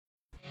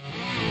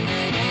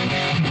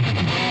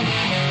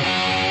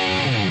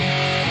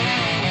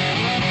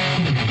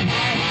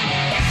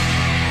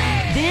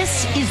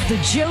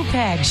The Joe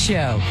Pags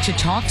Show. To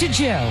talk to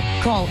Joe,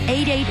 call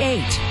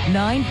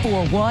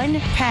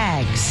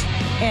 888-941-PAGS.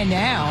 And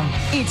now,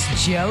 it's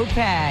Joe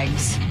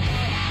Pags.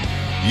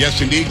 Yes,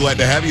 indeed. Glad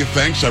to have you.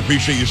 Thanks. I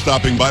appreciate you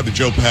stopping by the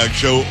Joe Pags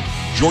Show.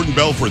 Jordan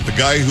Belfort, the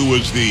guy who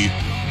was the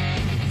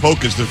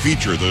focus, the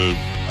feature, the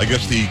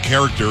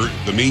character,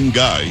 the main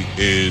guy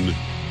in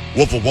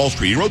Wolf of Wall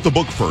Street. He wrote the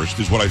book first,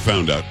 is what I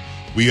found out.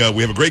 We have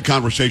a great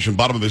conversation,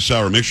 bottom of this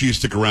hour. Make sure you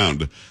stick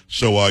around.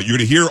 So you're going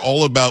to hear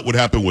all about what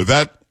happened with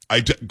that.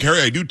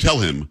 Carrie, I do tell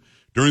him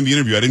during the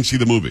interview I didn't see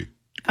the movie.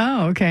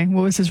 Oh, okay.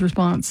 What was his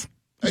response?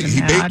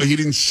 He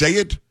didn't say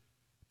it,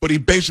 but he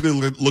basically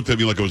looked at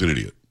me like I was an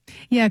idiot.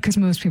 Yeah, because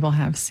most people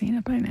have seen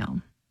it by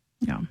now.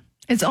 Yeah,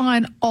 it's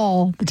on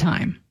all the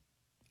time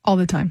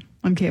on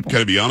cable. Can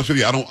I be honest with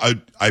you?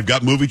 I've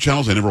got movie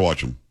channels. I never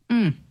watch them.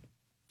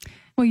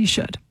 Well, you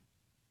should.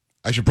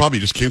 I should probably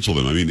just cancel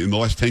them. I mean, in the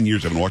last 10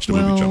 years, I haven't watched a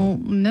movie channel.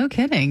 No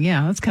kidding.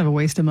 Yeah, that's kind of a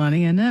waste of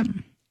money, isn't it?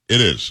 It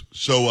is.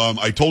 So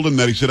I told him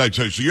that. He said,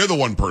 so you're the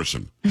one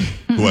person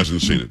who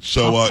hasn't seen it.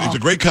 So it's a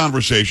great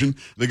conversation.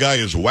 The guy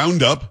is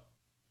wound up.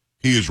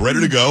 He is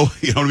ready to go.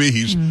 You know what I mean?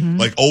 He's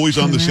like always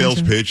on the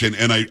sales pitch. And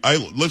I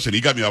listen,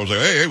 he got me. I was like,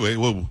 hey, wait,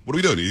 well, what are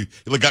we doing? He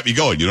got me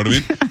going. You know what I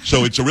mean?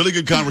 So it's a really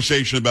good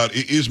conversation about,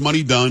 is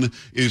money done?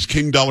 Is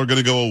King Dollar going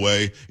to go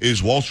away?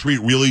 Is Wall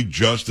Street really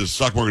just a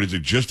stock market? Is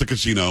it just a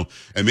casino?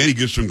 And man, he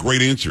gives some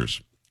great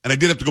answers. And I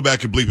did have to go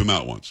back and bleep him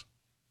out once.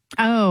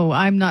 Oh,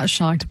 I'm not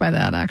shocked by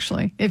that,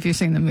 actually, if you've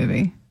seen the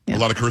movie. Yeah. A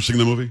lot of cursing in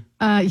the movie?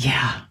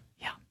 Yeah.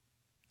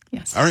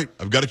 Yes. All right.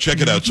 I've got to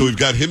check it out. So we've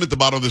got him at the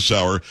bottom of this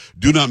hour.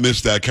 Do not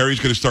miss that. Carrie's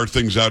going to start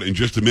things out in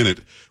just a minute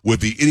with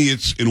the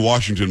idiots in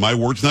Washington. My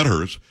words, not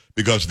hers,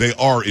 because they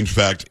are, in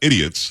fact,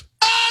 idiots.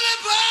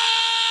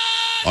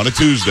 On a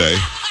Tuesday.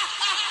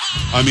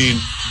 I mean,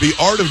 the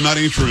art of not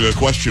answering a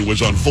question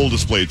was on full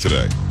display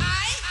today.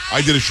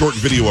 I did a short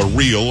video, a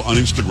reel on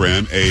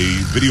Instagram, a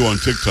video on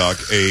TikTok,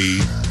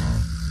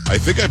 I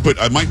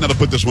might not have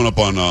put this one up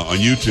on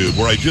YouTube,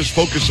 where I just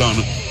focus on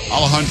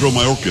Alejandro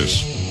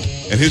Mayorkas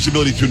and his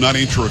ability to not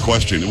answer a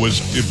question.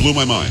 It blew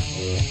my mind.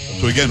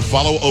 So again,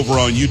 follow over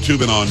on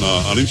YouTube and on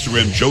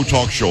Instagram, Joe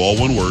Talk Show, all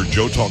one word,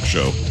 Joe Talk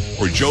Show,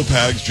 or Joe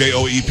Pags,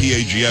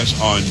 Joepags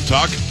on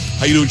Talk.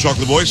 How you doing,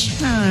 Chocolate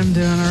Voice? I'm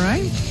doing all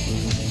right.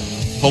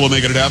 Polo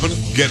making it happen,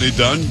 getting it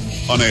done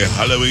on a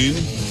Halloween.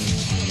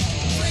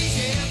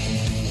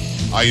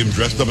 I am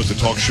dressed up as a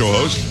talk show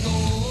host.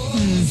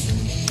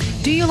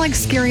 Do you like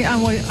scary? You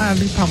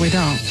probably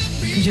don't,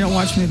 because you don't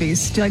watch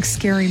movies. Do you like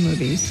scary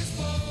movies?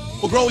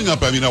 Well, growing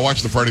up, I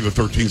watched the Friday the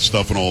 13th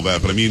stuff and all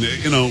that, but I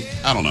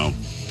don't know.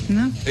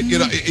 No?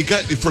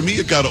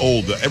 It got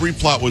old. Every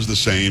plot was the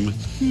same.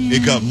 Yeah.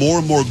 It got more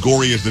and more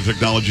gory as the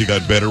technology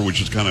got better, which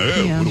is kind of,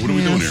 what are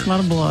we doing here? A lot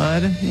of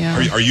blood.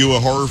 Yeah. Are you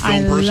a horror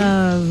film person?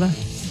 I love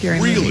scary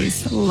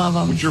movies. Love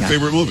them. What's your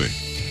favorite movie?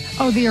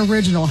 Oh, the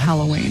original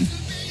Halloween.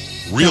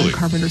 Really? John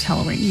Carpenter's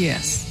Halloween.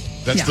 Yes.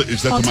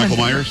 Is that the Michael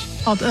Myers?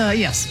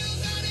 Yes.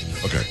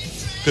 Okay.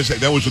 Because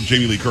that was with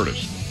Jamie Lee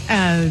Curtis.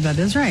 That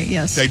is right,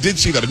 yes. I did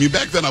see that.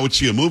 Back then I would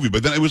see a movie,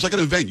 but then it was like an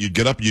event. You'd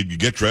get up, you'd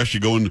get dressed, you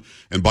go in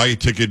and buy a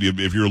ticket.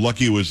 If you're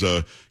lucky, it was,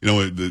 the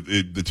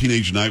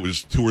teenage night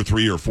was $2 or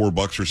 $3 or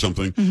 $4 or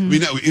something.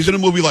 Mm-hmm. Isn't a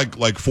movie like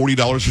 $40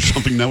 or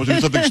something now? Isn't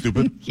it something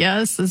stupid?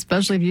 Yes,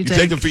 especially if you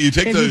take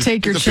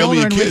your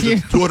children with you.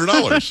 It's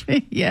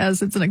 $200.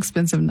 Yes, it's an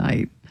expensive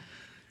night.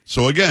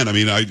 So again,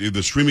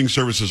 the streaming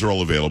services are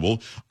all available.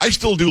 I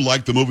still do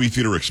like the movie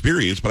theater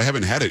experience, but I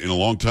haven't had it in a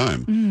long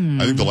time.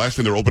 I think the last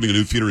time they were opening a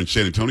new theater in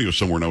San Antonio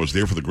somewhere, and I was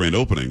there for the grand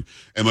opening,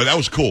 and that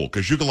was cool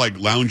because you could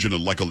lounge in a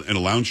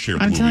lounge chair.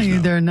 I'm telling you,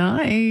 they're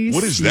nice.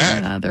 What is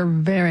that? Yeah, they're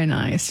very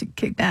nice. You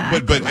kick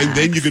back, but and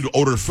then you could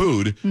order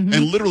food, and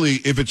literally,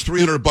 if it's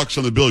 $300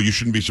 on the bill, you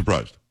shouldn't be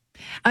surprised.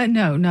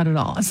 No, not at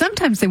all.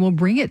 Sometimes they will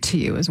bring it to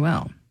you as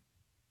well.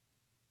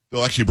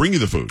 They'll actually bring you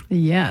the food.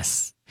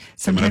 Yes.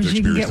 Sometimes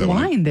you can get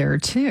wine there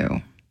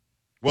too.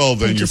 Well,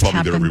 then you're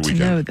probably there every weekend.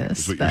 Know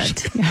this,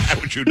 how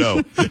would you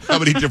know? How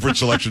many different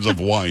selections of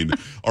wine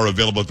are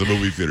available at the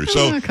movie theater?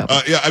 So,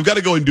 I've got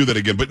to go and do that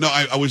again. But no,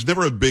 I was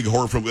never a big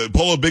horror film.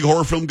 Polo, a big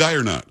horror film guy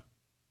or not?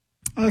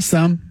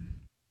 Some.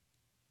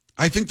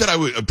 I think that I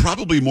would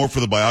probably more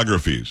for the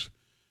biographies.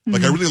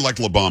 Like I really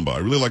liked La Bamba. I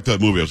really liked that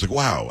movie. I was like,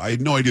 wow, I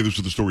had no idea this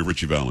was the story of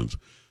Richie Valens.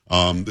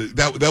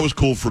 That was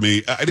cool for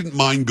me. I didn't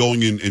mind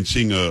going in and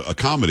seeing a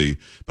comedy,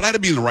 but I had to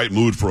be in the right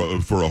mood for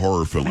a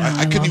horror film.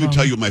 I couldn't even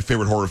tell you what my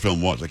favorite horror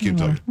film was. I can't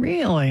tell you.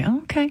 Really?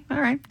 Okay. All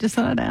right. Just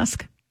thought I'd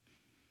ask.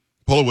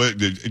 Polo,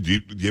 do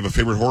you have a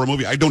favorite horror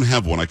movie? I don't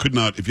have one. I could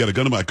not, if you had a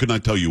gun to me, I could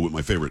not tell you what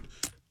my favorite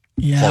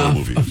horror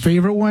movie is. A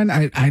favorite one?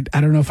 I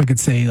don't know if I could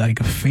say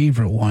like a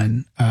favorite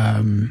one.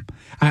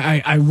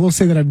 I will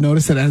say that I've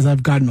noticed that as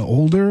I've gotten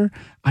older,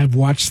 I've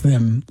watched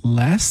them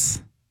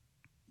less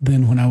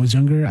than when I was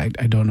younger. I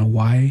don't know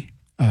why.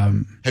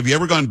 Have you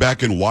ever gone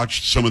back and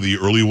watched some of the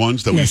early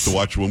ones that we used to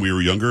watch when we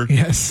were younger?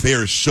 Yes. They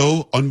are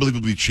so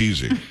unbelievably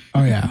cheesy.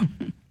 Oh, yeah.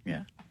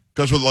 Yeah.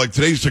 Because with like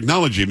today's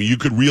technology, you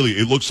could really,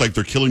 it looks like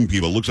they're killing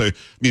people. It looks like,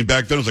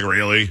 back then it was like,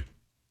 really?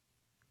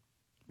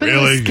 But it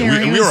was Really?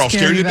 scary. We It were was all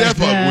scared to scary death.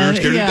 back We were then.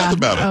 scared to death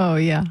about it. Oh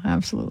yeah,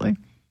 absolutely.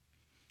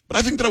 But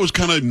I think that I was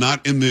kind of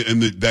not in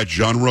that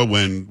genre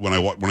when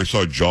I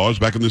saw Jaws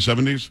back in the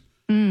 70s.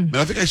 And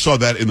I think I saw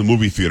that in the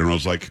movie theater, and I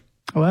was like,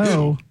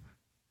 Whoa,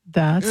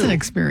 that's an Ew.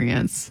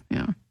 experience.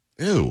 Yeah,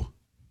 ew.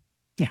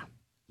 yeah.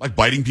 Like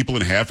biting people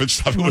in half and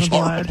stuff. It A lot was of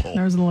blood. horrible.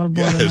 There was a lot of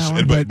blood in Yes, that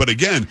and, one. but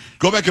again,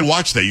 go back and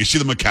watch that. You see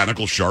the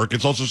mechanical shark.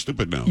 It's also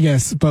stupid now.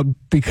 Yes, but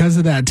because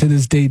of that, to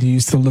this day, do you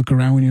still look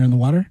around when you're in the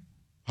water?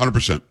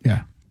 100%.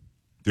 Yeah,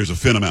 There's a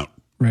fin, I'm out.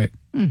 right.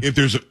 If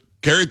there's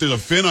a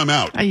fin, I'm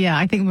out. Yeah,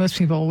 I think most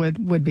people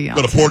would be out.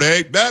 Go to Port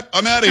A,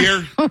 I'm out of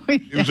here.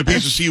 It was a piece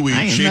of I seaweed,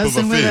 ain't shape of a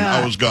messing with fin.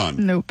 that. I was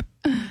gone. Nope.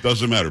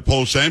 Doesn't matter.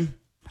 Polo, same?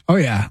 Oh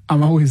yeah,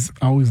 I'm always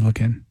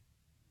looking.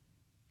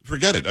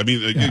 Forget it. I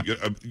mean, Yeah.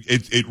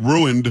 it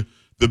ruined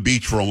the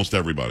beach for almost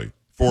everybody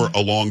for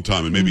a long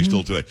time, and maybe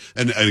still today.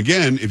 And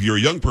again, if you're a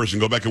young person,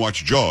 go back and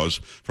watch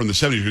Jaws from the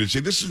 70s. You're going to say,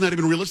 this is not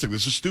even realistic.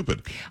 This is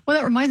stupid. Well,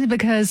 that reminds me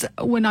because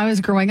when I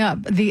was growing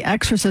up, The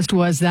Exorcist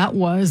was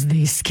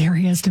the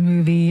scariest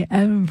movie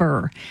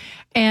ever.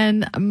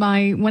 And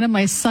one of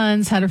my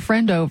sons had a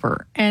friend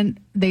over, and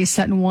they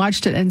sat and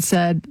watched it and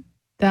said,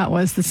 that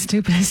was the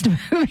stupidest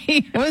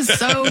movie. It was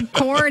so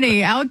corny.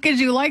 How could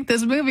you like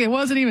this movie? It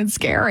wasn't even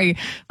scary.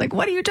 Like,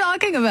 what are you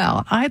talking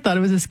about? I thought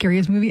it was the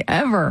scariest movie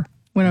ever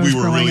when I was We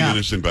were growing really up.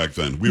 innocent back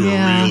then. We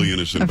Yeah, were really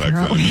innocent back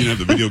then. apparently. You didn't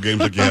have the video games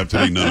like you have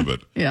today. None of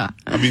it. Yeah.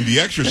 I mean, The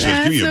Exorcist,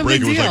 Yeah, give me it's a no break. It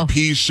big was deal. like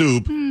pea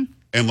soup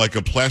and like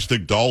a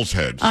plastic doll's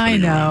head. I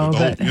spinning know, around. The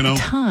whole- but at the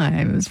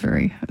time, it was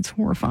it's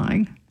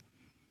horrifying.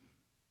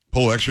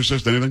 Polo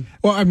Exorcist, anything?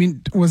 Well, I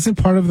mean, wasn't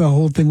part of the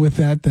whole thing with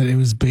that it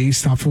was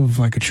based off of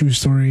like a true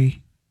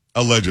story?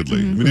 Allegedly.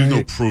 I mean, there's no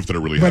Right. proof that it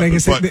really But I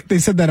happened. guess they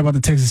said that about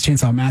the Texas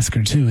Chainsaw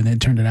Massacre too, and then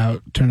turned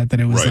out that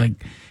it was Right.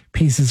 like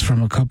pieces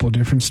from a couple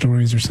different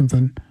stories or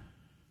something.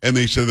 And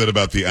they said that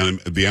about the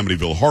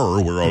Amityville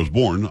Horror, where I was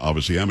born,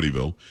 obviously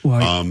Amityville.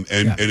 Well,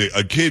 and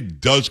a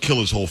kid does kill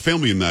his whole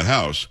family in that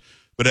house,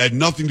 but it had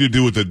nothing to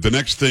do with it. The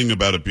next thing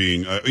about it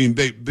being, I mean,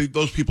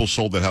 those people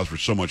sold that house for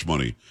so much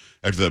money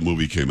after that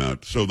movie came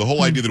out. So the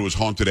whole idea that it was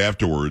haunted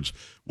afterwards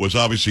was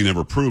obviously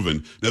never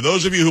proven. Now,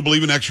 those of you who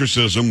believe in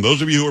exorcism,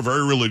 those of you who are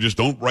very religious,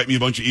 don't write me a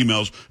bunch of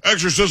emails.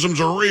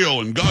 Exorcisms are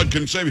real and God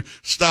can save you.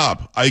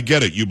 Stop. I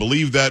get it. You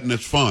believe that and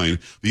it's fine.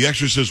 The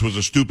Exorcist was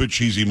a stupid,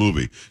 cheesy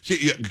movie.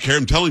 See,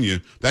 Karen, I'm telling you,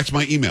 that's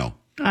my email.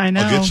 I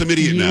know. I'll get some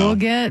idiot now. You'll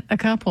get a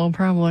couple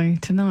probably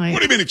tonight. What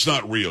do you mean it's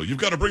not real? You've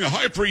got to bring a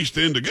high priest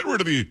in to get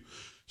rid of the...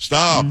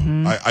 Stop.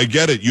 I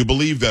get it. You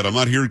believe that. I'm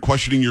not here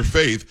questioning your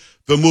faith.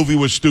 The movie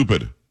was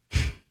stupid.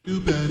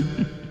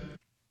 Stupid.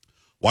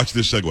 Watch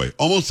this segue.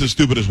 Almost as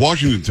stupid as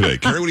Washington today.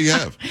 Carrie, what do you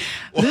have?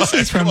 This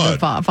is from Come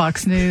the on.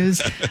 Fox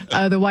News.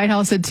 The White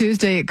House said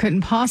Tuesday it couldn't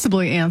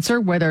possibly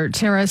answer whether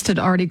terrorists had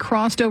already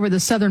crossed over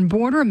the southern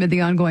border amid the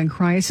ongoing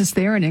crisis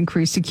there and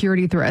increased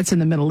security threats in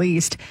the Middle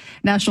East.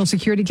 National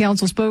Security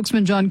Council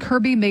spokesman John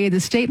Kirby made the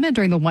statement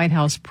during the White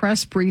House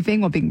press briefing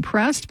while being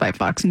pressed by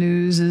Fox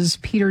News'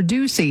 Peter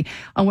Doocy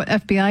on what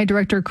FBI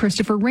Director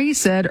Christopher Wray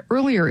said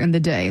earlier in the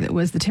day that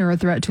was the terror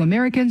threat to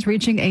Americans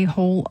reaching a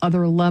whole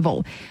other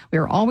level. We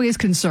are always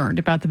concerned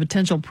about the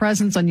potential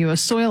presence on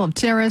U.S. soil of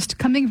terrorists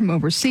coming from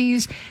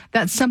overseas.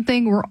 That's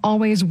something we're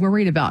always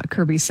worried about,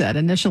 Kirby said,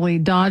 initially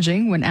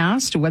dodging when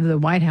asked whether the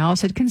White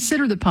House had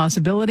considered the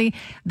possibility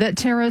that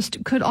terrorists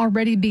could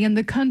already be in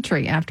the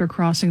country after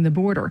crossing the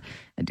border.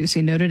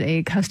 Doocy noted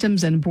a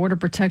Customs and Border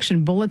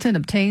Protection bulletin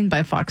obtained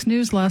by Fox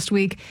News last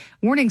week,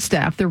 warning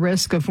staff the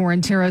risk of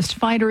foreign terrorist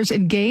fighters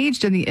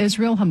engaged in the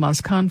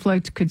Israel-Hamas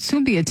conflict could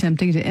soon be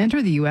attempting to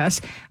enter the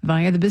U.S.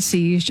 via the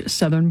besieged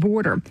southern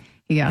border.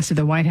 He asked if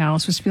the White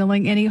House was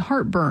feeling any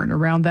heartburn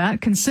around that,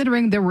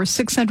 considering there were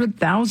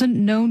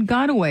 600,000 known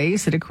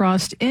gotaways that had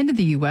crossed into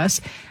the U.S.,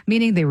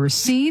 meaning they were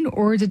seen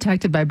or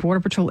detected by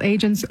Border Patrol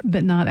agents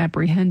but not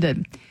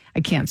apprehended. I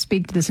can't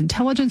speak to this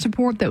intelligence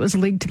report that was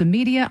leaked to the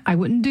media. I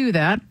wouldn't do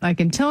that. I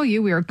can tell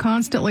you we are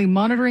constantly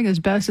monitoring as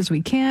best as we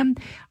can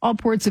all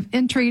ports of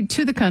entry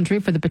to the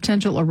country for the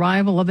potential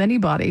arrival of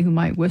anybody who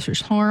might wish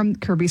us harm,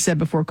 Kirby said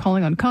before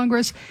calling on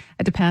Congress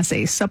to pass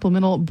a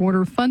supplemental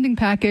border funding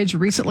package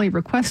recently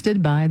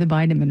requested by the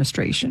Biden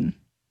administration.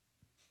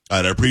 I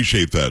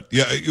appreciate that.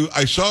 Yeah,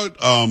 I saw it,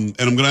 and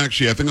I'm going to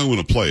actually, I think I'm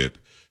going to play it.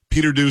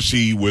 Peter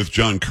Doocy with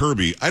John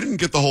Kirby. I didn't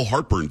get the whole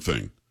heartburn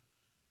thing.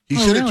 He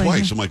said really? it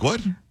twice. I'm like,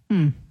 what?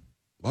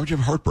 Why would you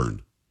have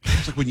heartburn?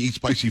 It's like when you eat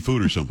spicy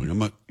food or something. I'm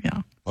not.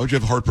 Yeah. Why would you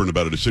have heartburn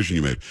about a decision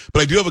you made?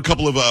 But I do have a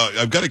couple of,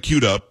 I've got it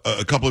queued up,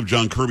 a couple of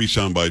John Kirby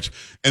sound bites.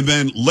 And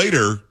then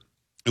later,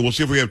 and we'll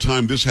see if we have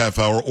time this half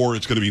hour or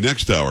it's going to be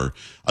next hour,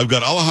 I've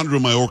got Alejandro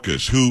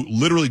Mayorkas, who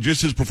literally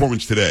just his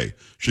performance today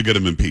should get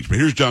him impeached. But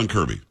here's John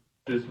Kirby.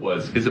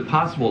 Is it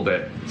possible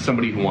that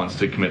somebody who wants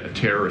to commit a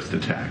terrorist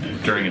attack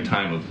during a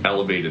time of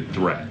elevated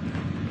threat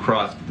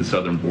crossed the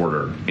southern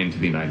border into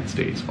the United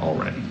States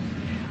already?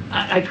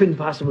 I couldn't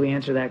possibly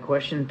answer that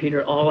question,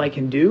 Peter. All I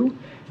can do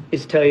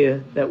is tell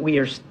you that we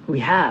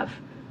have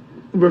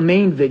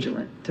remained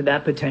vigilant to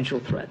that potential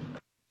threat.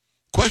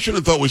 Question I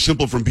thought was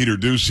simple from Peter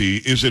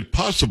Doocy. Is it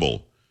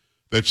possible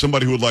that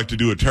somebody who would like to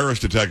do a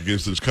terrorist attack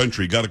against this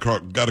country got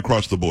to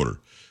cross the border.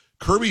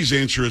 Kirby's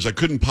answer is, I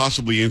couldn't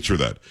possibly answer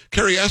that.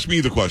 Carrie, ask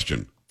me the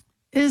question.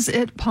 Is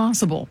it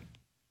possible?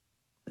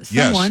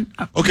 Yes.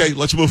 Okay,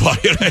 let's move on.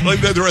 I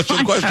like the rest of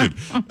the question.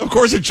 Of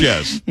course it's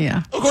yes.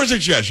 Yeah. Of course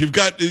it's yes. You've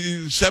got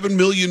 7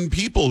 million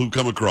people who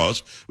come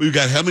across. We've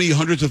got how many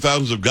hundreds of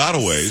thousands of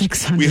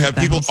gotaways? We have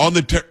people on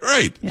the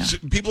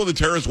people on the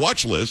terrorist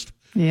watch list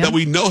that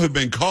we know have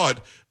been caught.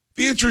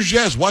 The answer is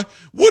yes. Why?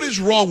 What is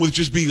wrong with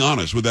just being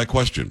honest with that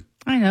question?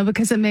 I know,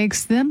 because it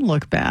makes them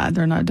look bad.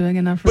 They're not doing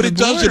enough for the border.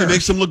 But it doesn't. It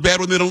makes them look bad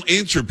when they don't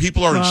answer.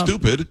 People aren't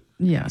stupid.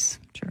 Yes,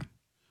 true.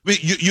 I mean,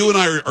 you and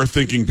I are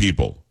thinking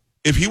people.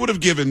 If he would have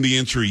given the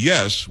answer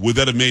yes, would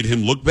that have made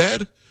him look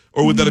bad?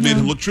 Or would that have made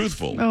him look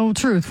truthful? Oh,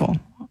 truthful.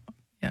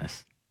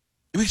 Yes.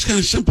 I mean, it's kind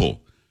of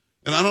simple.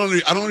 And I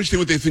don't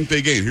understand what they think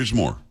they gain. Here's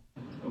more.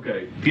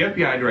 Okay. The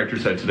FBI director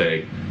said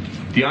today,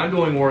 the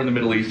ongoing war in the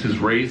Middle East has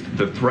raised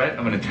the threat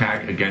of an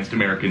attack against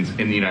Americans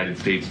in the United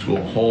States to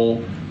a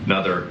whole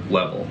nother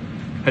level.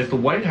 Has the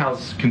White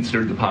House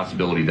considered the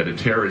possibility that a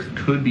terrorist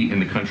could be in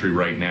the country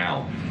right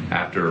now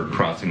after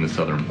crossing the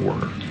southern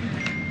border?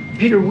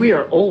 Peter, we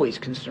are always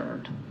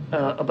concerned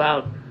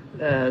about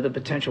the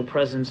potential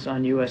presence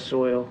on U.S.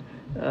 soil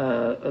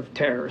of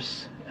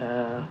terrorists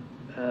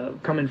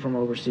coming from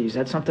overseas.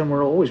 That's something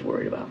we're always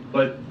worried about.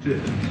 But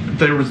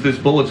there was this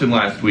bulletin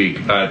last week.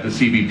 The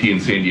CBP in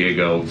San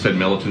Diego said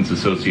militants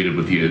associated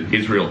with the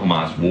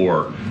Israel-Hamas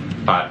war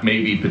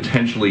may be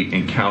potentially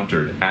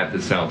encountered at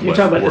the southwest You're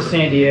talking border. about the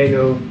San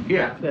Diego.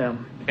 Yeah.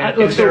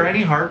 And is there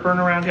any heartburn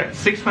around here?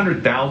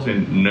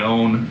 600,000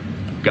 known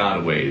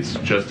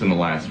gotaways just in the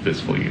last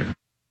fiscal year.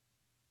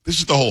 This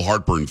is the whole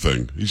heartburn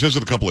thing. He says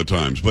it a couple of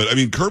times. But, I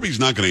mean, Kirby's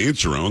not going to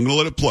answer him. I'm going to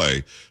let it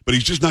play. But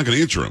he's just not going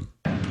to answer him.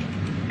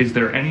 Is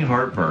there any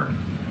heartburn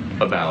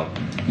about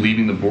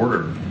leaving the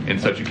border in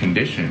such a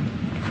condition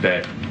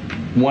that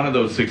one of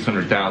those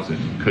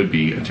 600,000 could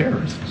be a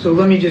terrorist? So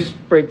let me just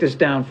break this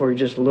down for you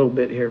just a little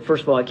bit here.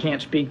 First of all, I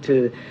can't speak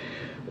to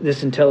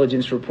this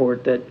intelligence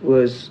report that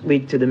was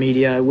leaked to the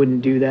media. I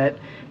wouldn't do that.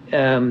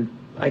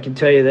 I can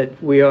tell you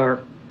that we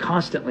are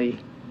constantly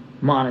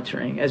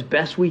monitoring as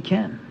best we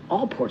can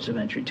all ports of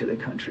entry to the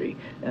country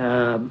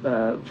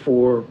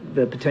for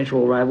the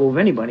potential arrival of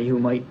anybody who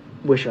might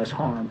wish us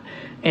harm.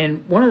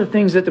 And one of the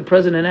things that the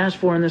president asked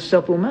for in this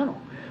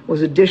supplemental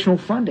was additional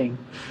funding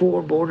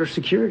for border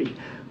security,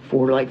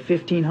 for like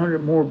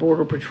 1,500 more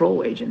Border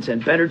Patrol agents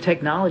and better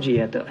technology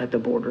at the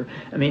border.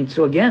 I mean,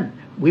 so again,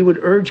 we would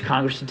urge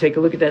Congress to take a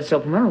look at that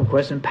supplemental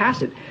request and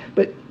pass it.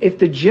 But if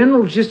the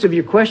general gist of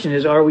your question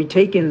is, are we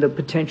taking the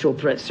potential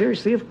threat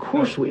seriously? Of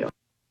course we are.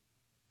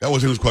 That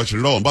wasn't his question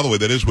at all. And by the way,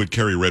 that is what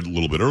Kerry read a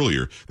little bit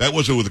earlier. That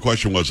wasn't what the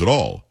question was at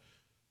all.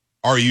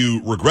 Are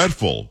you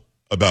regretful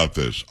about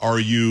this? Are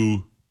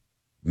you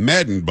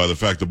maddened by the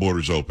fact the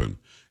border's open?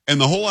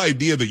 And the whole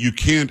idea that you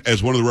can't,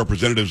 as one of the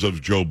representatives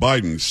of Joe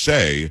Biden,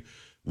 say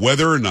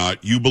whether or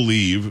not you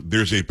believe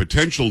there's a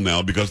potential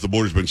now, because the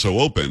border's been so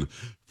open,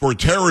 for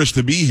terrorists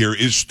to be here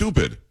is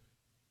stupid.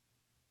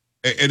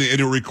 And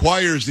it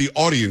requires the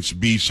audience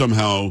be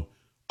somehow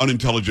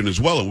unintelligent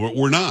as well. And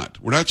we're not.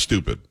 We're not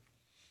stupid.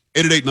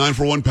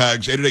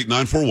 888-941-PAGS,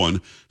 888-941-7247,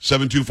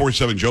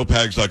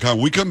 joepags.com.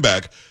 When we come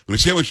back, I'm going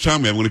to see how much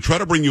time we have. I'm going to try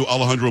to bring you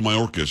Alejandro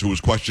Mayorkas, who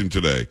was questioned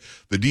today,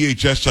 the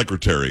DHS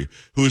secretary,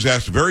 who has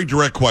asked very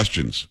direct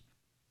questions,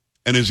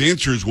 and his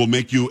answers will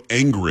make you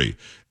angry.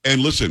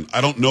 And listen,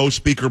 I don't know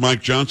Speaker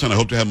Mike Johnson. I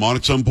hope to have him on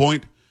at some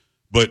point,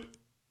 but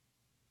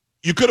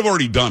you could have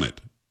already done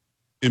it,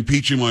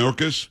 impeaching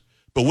Mayorkas.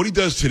 But what he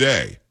does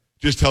today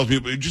just tells me,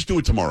 just do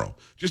it tomorrow.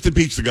 Just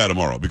impeach the guy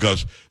tomorrow,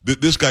 because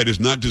this guy does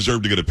not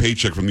deserve to get a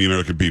paycheck from the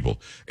American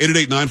people.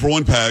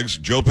 888-941-PAGS,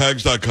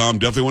 joepags.com.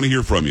 Definitely want to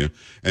hear from you.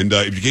 And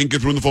if you can't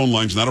get through on the phone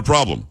lines, not a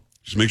problem.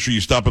 Just make sure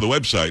you stop at the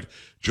website,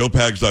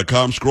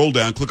 joepags.com, scroll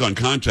down, click on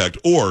contact,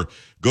 or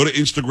go to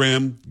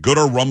Instagram, go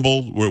to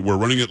Rumble. We're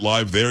running it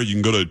live there. You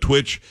can go to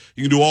Twitch.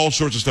 You can do all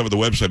sorts of stuff at the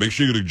website. Make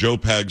sure you go to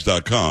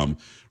joepags.com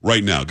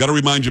right now. Got to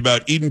remind you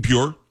about Eden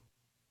Pure.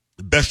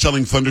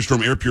 Best-selling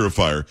Thunderstorm air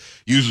purifier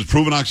uses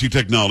proven oxy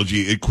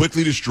technology. It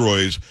quickly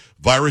destroys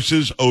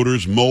viruses,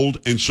 odors, mold,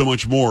 and so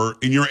much more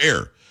in your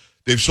air.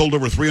 They've sold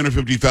over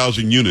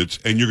 350,000 units,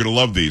 and you're going to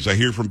love these. I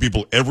hear from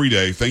people every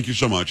day. Thank you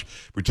so much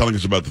for telling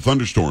us about the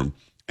Thunderstorm.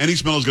 Any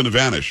smell is going to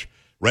vanish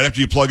right after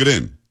you plug it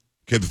in.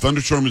 Okay, the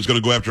Thunderstorm is going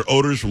to go after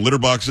odors from litter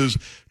boxes,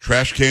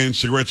 trash cans,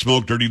 cigarette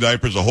smoke, dirty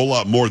diapers, a whole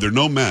lot more. They're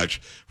no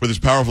match for this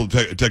powerful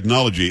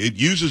technology. It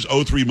uses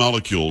O3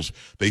 molecules.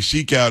 They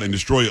seek out and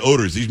destroy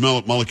odors. These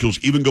molecules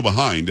even go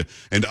behind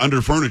and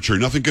under furniture.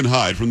 Nothing can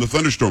hide from the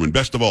Thunderstorm. And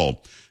best of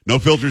all, no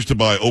filters to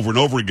buy over and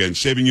over again,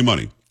 saving you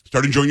money.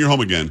 Start enjoying your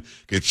home again.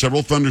 Get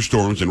several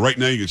Thunderstorms, and right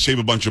now you can save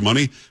a bunch of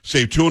money.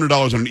 Save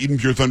 $200 on an Eden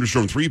Pure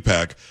Thunderstorm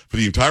 3-pack for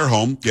the entire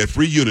home. Get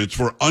 3 units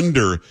for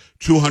under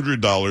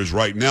 $200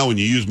 right now when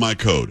you use my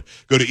code.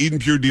 Go to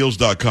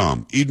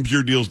EdenPureDeals.com.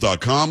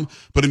 EdenPureDeals.com.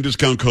 Put in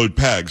discount code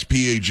PAGS,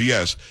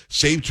 P-A-G-S.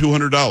 Save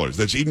 $200.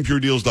 That's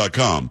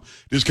EdenPureDeals.com.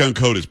 Discount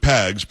code is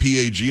PAGS,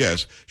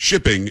 P-A-G-S.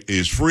 Shipping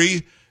is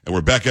free. And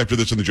we're back after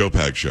this on the Joe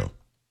Pags Show.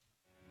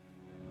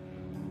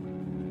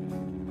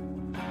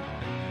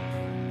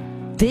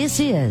 This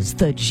is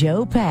the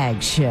Joe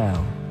Pags Show.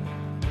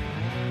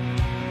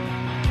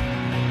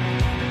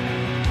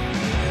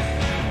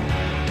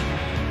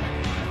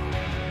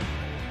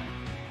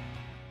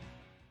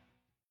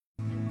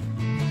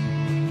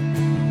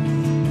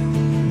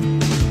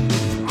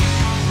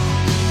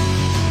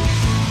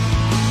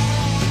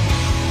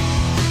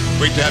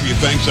 Great to have you.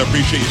 Thanks. I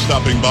appreciate you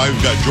stopping by.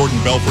 We've got Jordan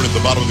Belfort at the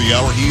bottom of the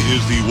hour. He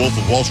is the Wolf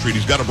of Wall Street.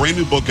 He's got a brand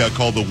new book out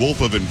called The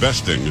Wolf of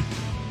Investing,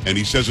 and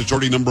he says it's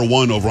already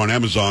 #1 over on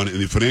Amazon in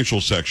the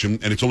financial section,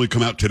 and it's only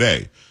come out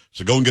today.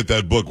 So go and get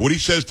that book. What he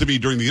says to me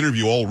during the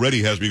interview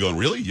already has me going,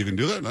 really? You can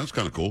do that? That's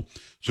kind of cool.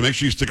 So make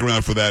sure you stick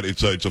around for that.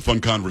 It's a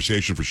fun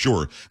conversation for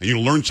sure, and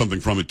you'll learn something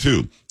from it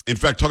too. In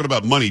fact, talking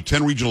about money,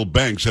 10 regional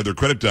banks had their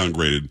credit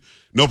downgraded.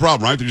 No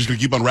problem, right? They're just going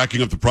to keep on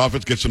racking up the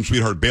profits, get some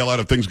sweetheart bailout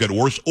if things get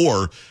worse,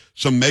 or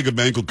some mega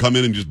bank will come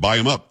in and just buy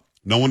them up.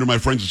 No wonder my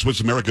friends at Swiss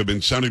America have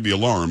been sounding the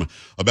alarm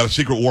about a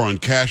secret war on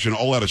cash and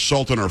all-out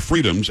assault on our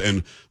freedoms.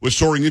 And with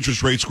soaring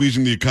interest rates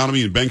squeezing the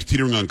economy and banks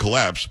teetering on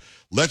collapse,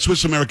 let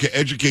Swiss America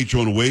educate you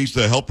on ways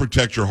to help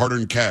protect your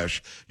hard-earned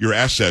cash, your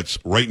assets,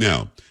 right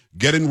now.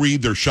 Get and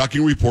read their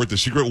shocking report, The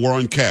Secret War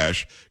on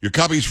Cash. Your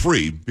copy's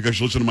free because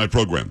you listen to my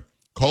program.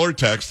 Call or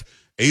text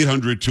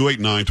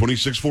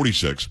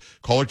 800-289-2646.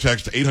 Call or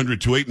text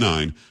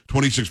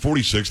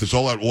 800-289-2646. This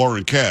all-out war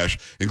on cash,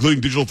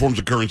 including digital forms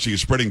of currency,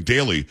 is spreading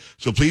daily.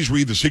 So please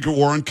read The Secret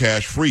War on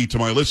Cash free to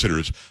my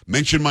listeners.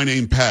 Mention my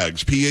name,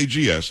 Pags,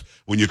 P-A-G-S,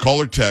 when you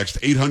call or text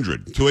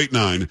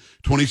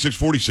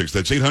 800-289-2646.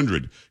 That's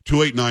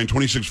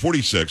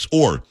 800-289-2646.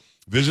 Or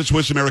visit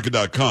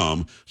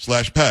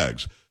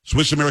SwissAmerica.com/Pags.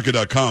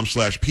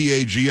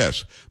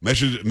 SwissAmerica.com/PAGS.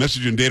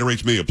 Message and data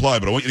rates may apply,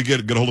 but I want you to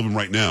get a hold of them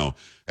right now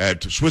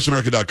at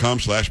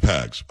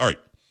SwissAmerica.com/Pags. All right.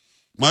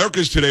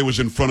 Mayorkas today was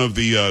in front of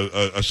the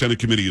a Senate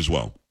committee as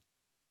well.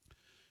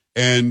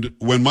 And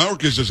when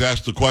Mayorkas is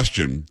asked the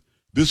question,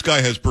 this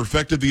guy has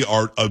perfected the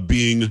art of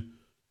being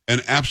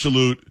an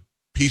absolute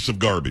piece of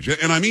garbage.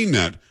 And I mean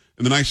that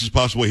in the nicest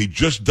possible way. He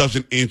just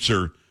doesn't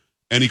answer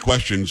any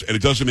questions, and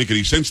it doesn't make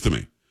any sense to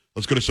me.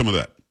 Let's go to some of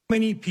that. How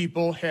many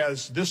people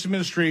has this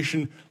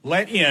administration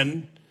let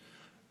in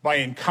by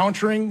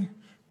encountering,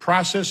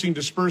 processing,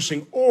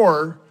 dispersing,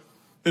 or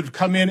that have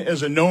come in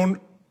as a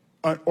known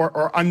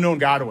or unknown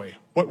Godaway?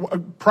 What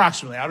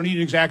approximately? I don't need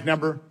an exact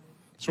number.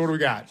 So what do we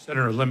got?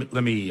 Senator,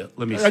 let me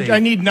say. I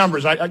need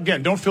numbers.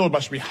 Again, don't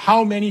filibuster me.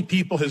 How many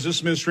people has this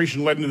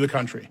administration led into the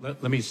country?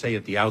 Let me say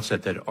at the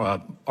outset that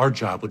our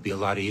job would be a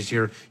lot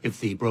easier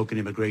if the broken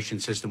immigration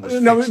system was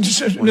No,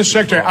 fixed. Mr.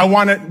 Secretary, I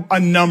want a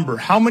number.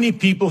 How many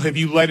people have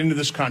you led into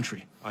this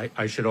country?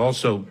 I should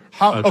also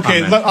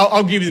okay, comment.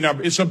 I'll give you the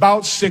number. It's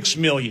about 6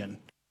 million.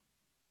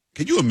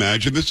 Can you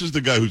imagine? This is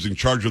the guy who's in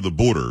charge of the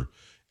border,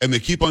 and they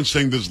keep on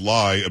saying this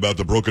lie about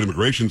the broken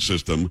immigration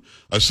system,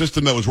 a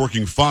system that was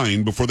working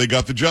fine before they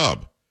got the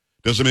job.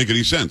 Doesn't make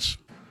any sense.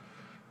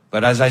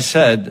 But as I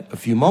said a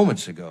few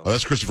moments ago... Oh,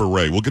 that's Christopher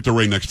Wray. We'll get to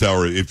Wray next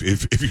hour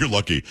if you're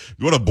lucky.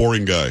 What a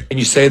boring guy. Can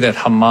you say that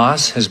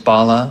Hamas,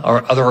 Hezbollah,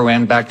 or other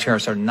Iran-backed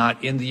terrorists are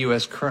not in the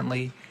U.S.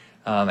 currently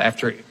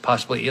after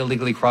possibly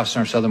illegally crossing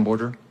our southern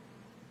border?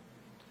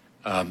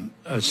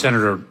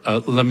 Senator,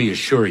 let me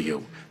assure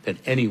you that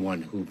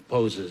anyone who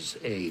poses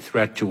a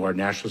threat to our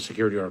national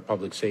security or our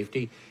public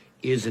safety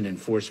is an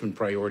enforcement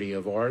priority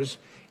of ours,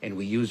 and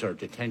we use our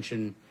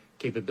detention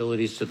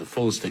capabilities to the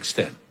fullest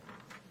extent.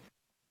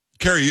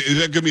 Carrie, is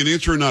that going to be an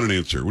answer or not an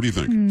answer? What do you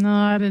think?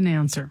 Not an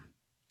answer.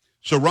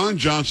 So Ron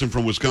Johnson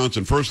from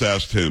Wisconsin first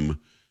asked him,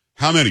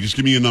 how many? Just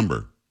give me a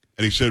number.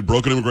 And he said,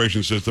 broken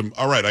immigration system.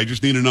 All right, I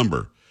just need a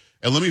number.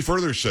 And let me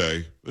further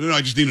say, no,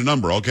 I just need a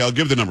number. Okay, I'll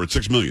give the number. It's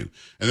 6 million.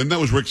 And then that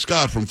was Rick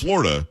Scott from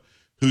Florida,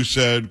 who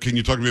said, can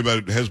you talk to me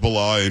about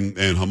Hezbollah and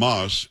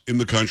Hamas in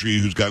the country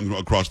who's gotten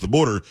across the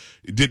border?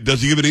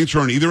 Does he give an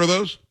answer on either of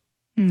those?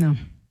 No.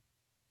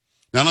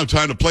 Now, I don't have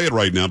time to play it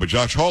right now, but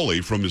Josh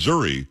Hawley from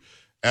Missouri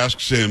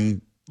asks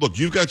him, look,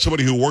 you've got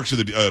somebody who works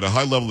at a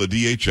high level of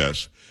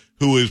DHS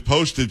who has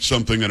posted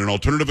something at an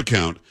alternative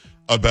account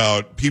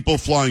about people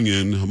flying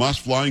in, Hamas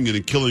flying in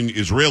and killing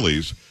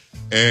Israelis,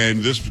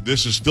 and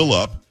this is still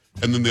up.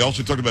 And then they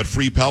also talked about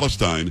free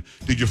Palestine.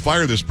 Did you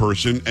fire this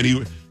person?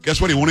 And guess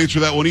what? He won't answer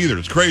that one either.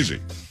 It's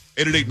crazy.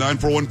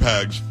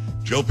 888-941-PAGS,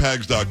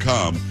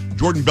 joepags.com.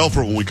 Jordan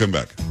Belfort when we come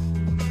back.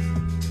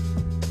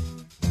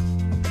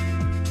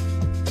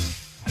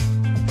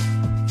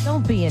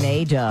 Don't be an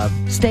A-dub.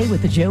 Stay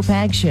with the Joe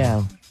Pags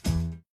Show.